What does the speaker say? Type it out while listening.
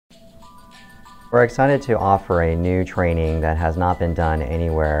We're excited to offer a new training that has not been done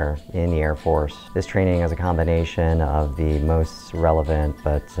anywhere in the Air Force. This training is a combination of the most relevant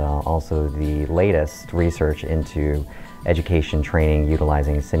but also the latest research into education training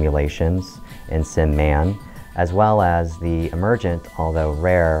utilizing simulations in SimMan, as well as the emergent, although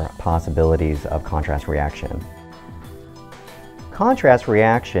rare, possibilities of contrast reaction. Contrast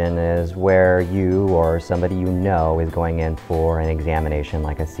reaction is where you or somebody you know is going in for an examination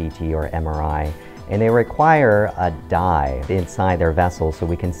like a CT or MRI, and they require a dye inside their vessel so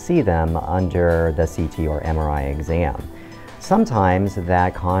we can see them under the CT or MRI exam. Sometimes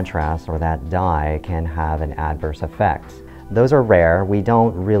that contrast or that dye can have an adverse effect. Those are rare. We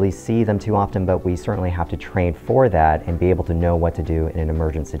don't really see them too often, but we certainly have to train for that and be able to know what to do in an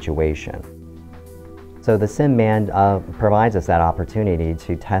emergent situation. So the SimMan provides us that opportunity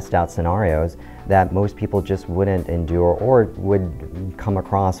to test out scenarios that most people just wouldn't endure or would come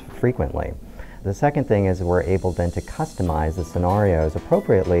across frequently. The second thing is we're able then to customize the scenarios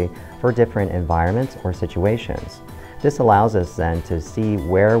appropriately for different environments or situations. This allows us then to see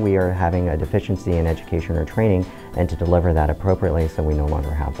where we are having a deficiency in education or training and to deliver that appropriately so we no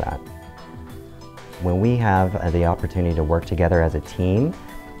longer have that. When we have the opportunity to work together as a team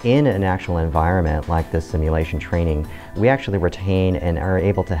in an actual environment like this simulation training, we actually retain and are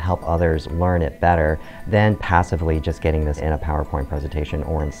able to help others learn it better than passively just getting this in a PowerPoint presentation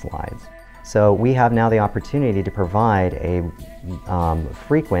or in slides. So we have now the opportunity to provide a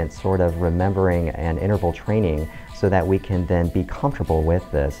frequent sort of remembering and interval training so that we can then be comfortable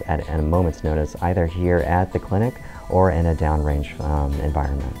with this at a moment's notice, either here at the clinic or in a downrange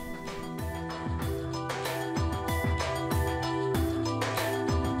environment.